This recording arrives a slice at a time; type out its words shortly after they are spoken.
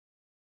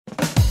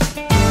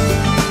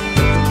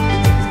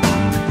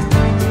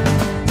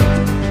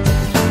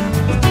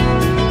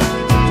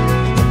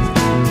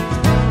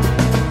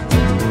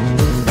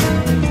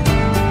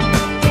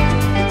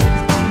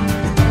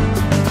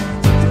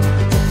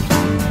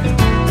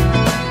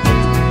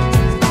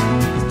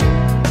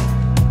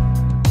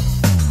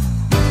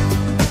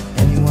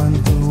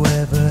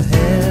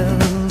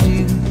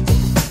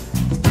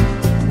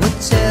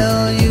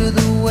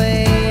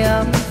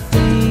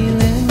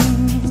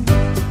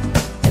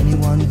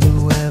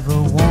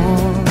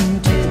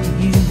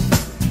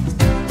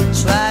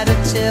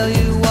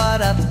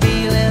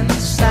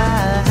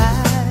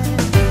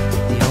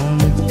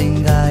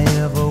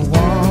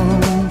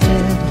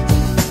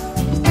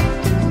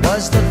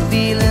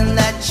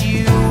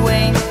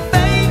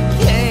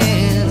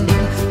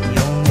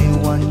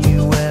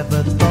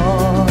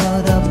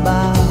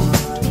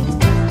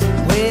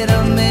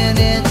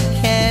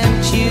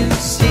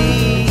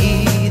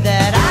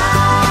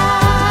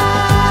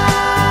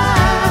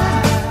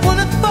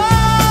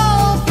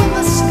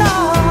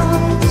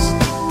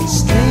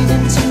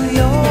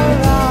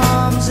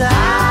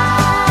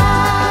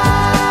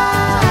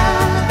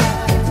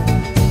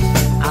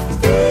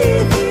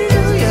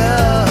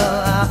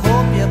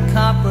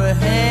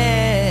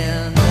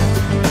hand.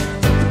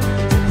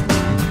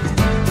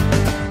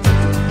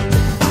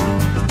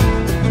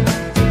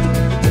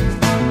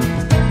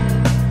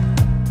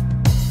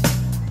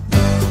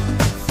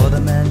 For the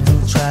man who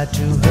tried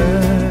to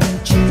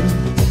hurt you,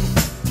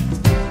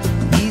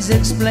 he's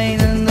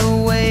explaining the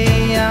way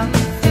I'm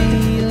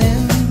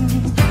feeling.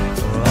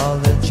 For all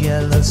the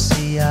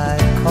jealousy I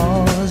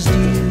caused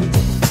you,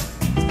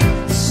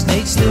 the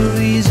snake's the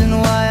reason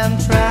why I'm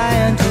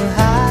trying to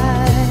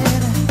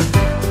hide.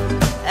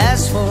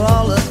 As for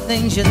all the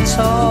things you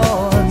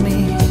taught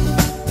me,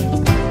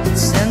 it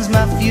sends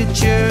my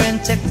future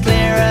into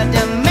clearer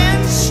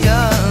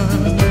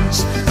dimensions.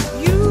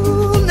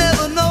 You'll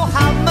never know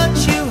how much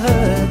you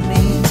hurt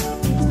me.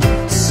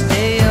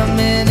 Stay a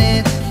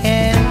minute,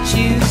 can't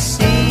you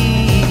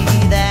see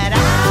that I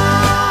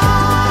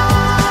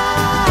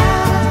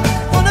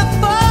wanna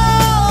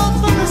fall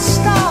from the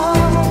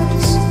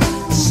stars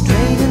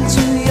straight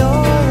into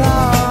your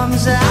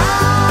arms?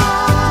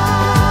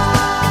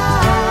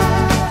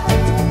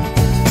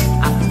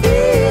 I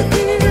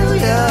feel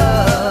ya,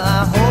 I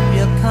hope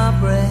you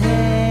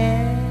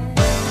comprehend.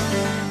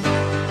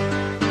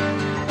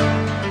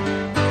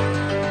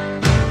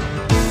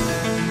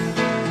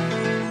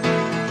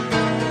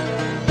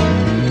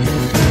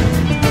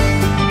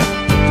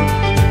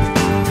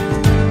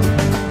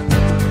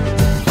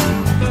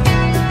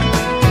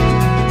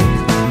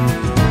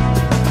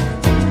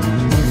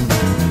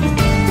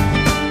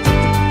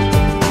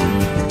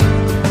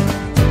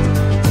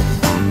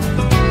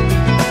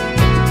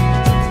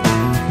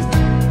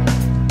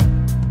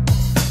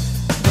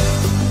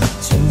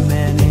 Too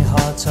many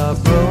hearts are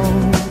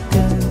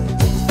broken.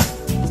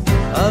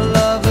 A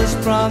lover's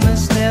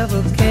promise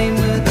never came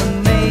with a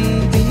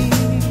maybe.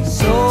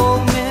 So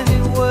many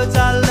words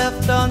I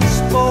left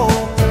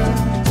unspoken.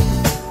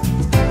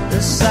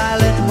 The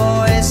silent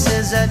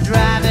voices are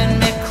driving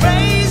me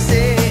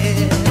crazy.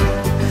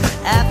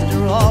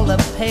 After all the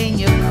pain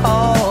you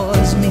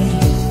caused me,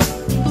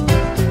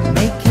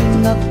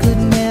 making up could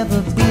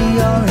never be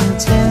your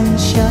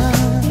intention.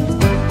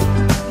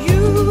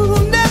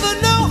 You'll never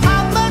know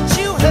how much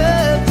you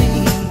hurt me.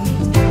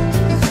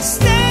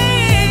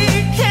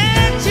 Stay,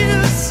 can't you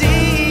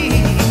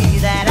see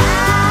that I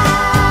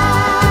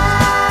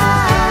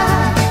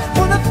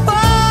wanna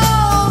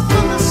fall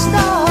from the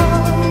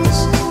stars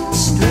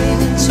straight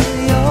into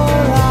your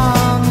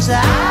arms? I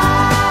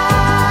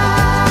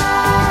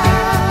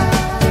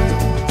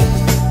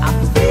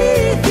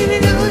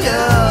feel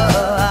ya,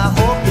 I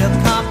hope you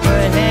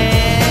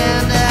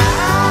comprehend. I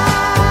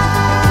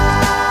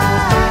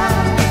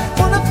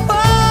wanna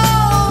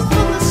fall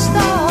from the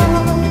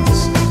stars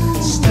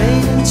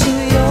straight into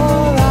your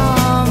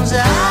arms. I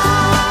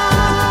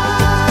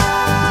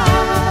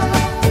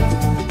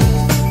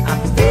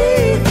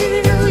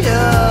feel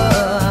ya,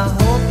 I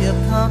hope you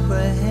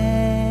comprehend.